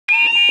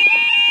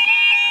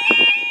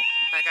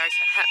guys,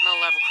 at Hett Mill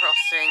Level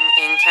crossing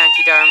in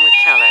County Durham with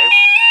Callow.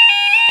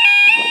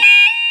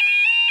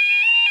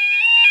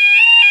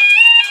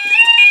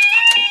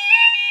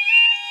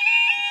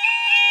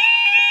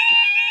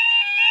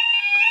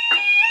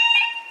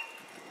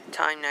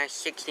 Time now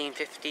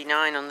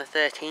 16:59 on the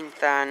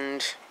 13th,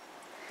 and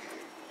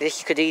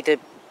this could either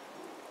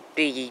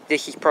be,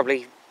 this is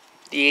probably,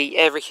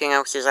 everything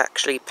else is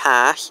actually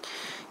passed,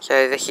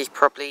 so this is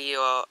probably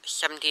your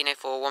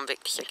 17:04 1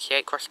 Victor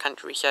 68 cross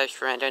country reserve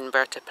from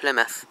Edinburgh to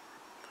Plymouth.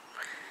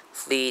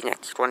 The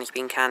next one has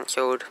been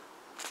cancelled.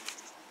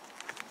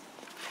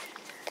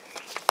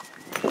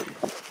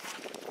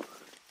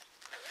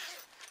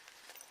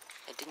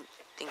 I didn't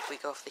think we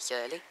got off this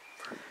early.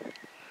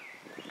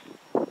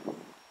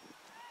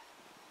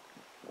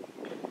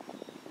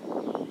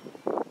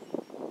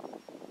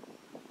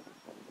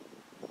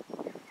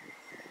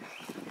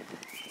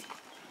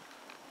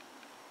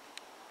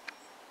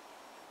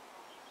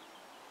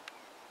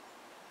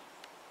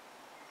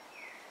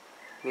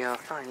 We are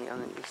finally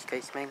on the East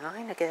Coast Main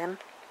Line again.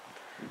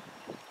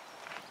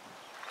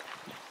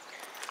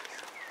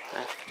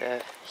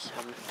 After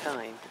some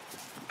time.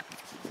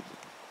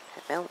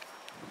 Hett Mill.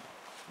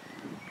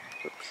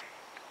 Oops.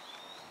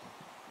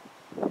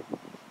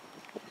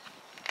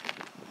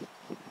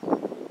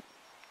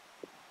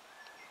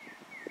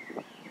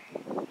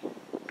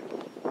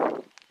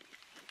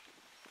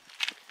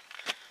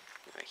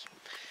 Right.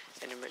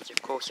 Edinburgh's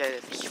of course over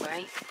this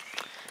way.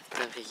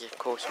 Plymouth is of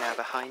course now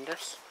behind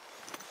us.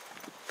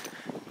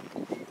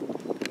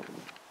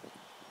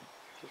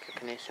 I think I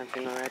can hear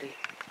something already.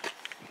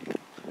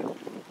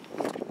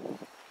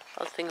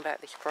 The thing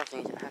about this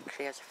crossing is it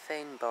actually has a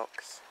phone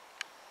box.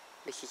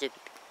 This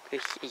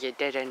is a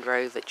dead end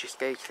road that just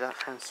goes to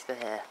that house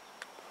there.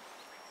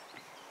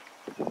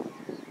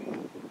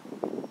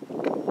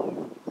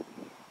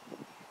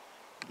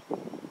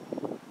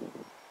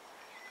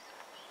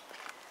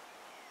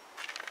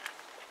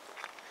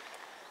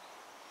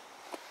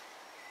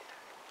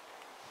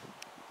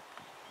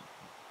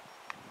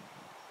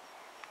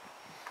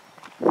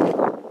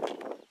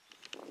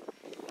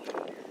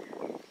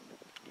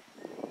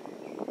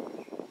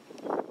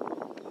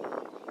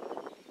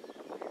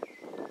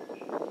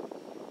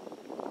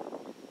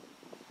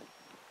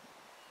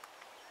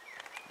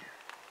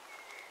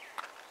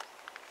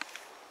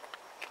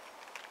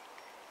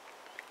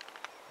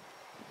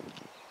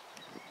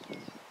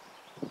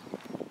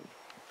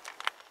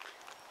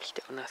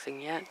 Still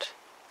nothing yet.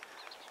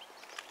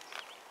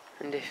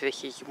 And if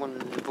this is one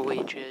of the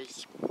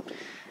voyages,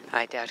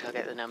 I doubt I'll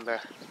get the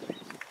number.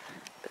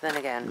 But then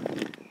again,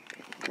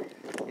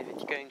 if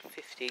it's going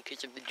 50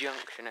 because of the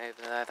junction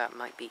over there, that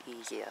might be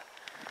easier.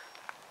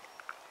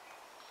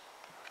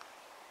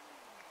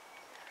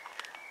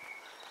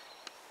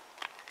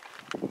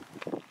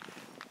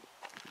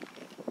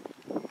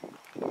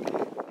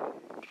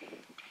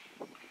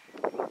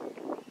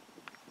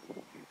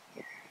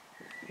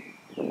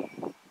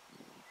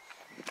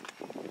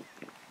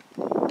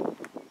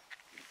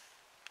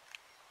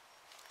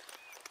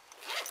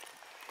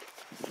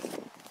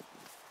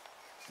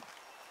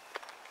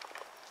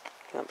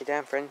 Can't be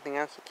down for anything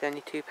else, it's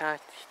only 2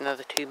 past,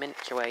 another 2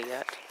 minutes away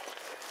yet.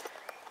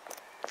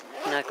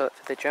 And I got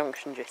for the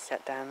junction just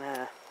set down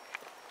there.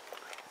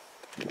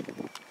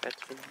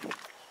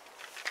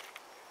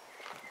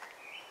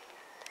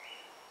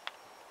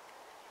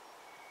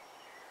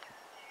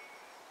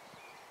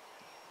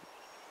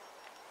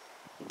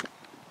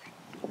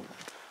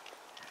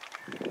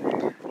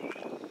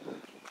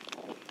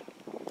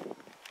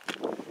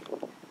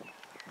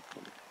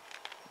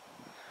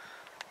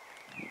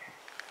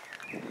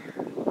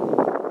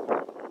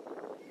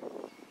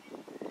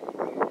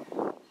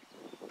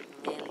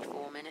 Nearly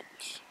 4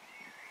 minutes.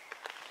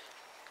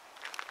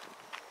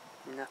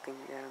 Nothing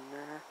down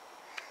there.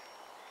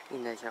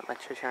 There's not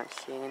much of a chance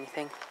of seeing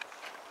anything.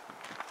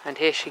 And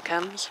here she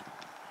comes.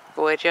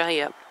 Voyager,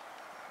 yep.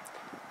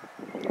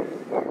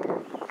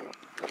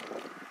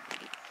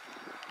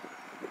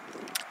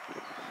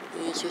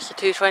 It's just a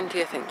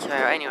 220, I think so.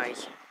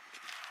 Anyways,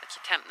 let's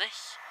attempt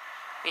this.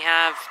 We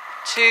have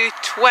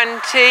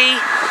 220.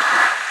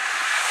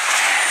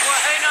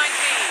 What? 019.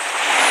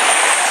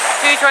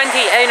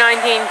 220,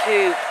 019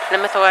 to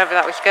Plymouth, or wherever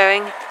that was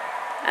going.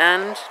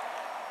 And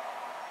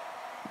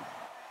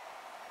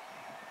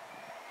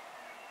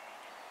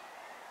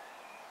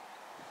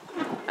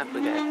up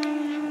we go.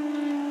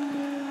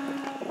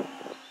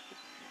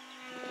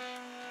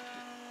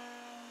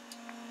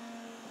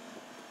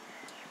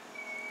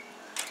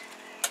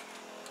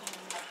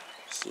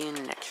 See you in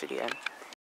the next video.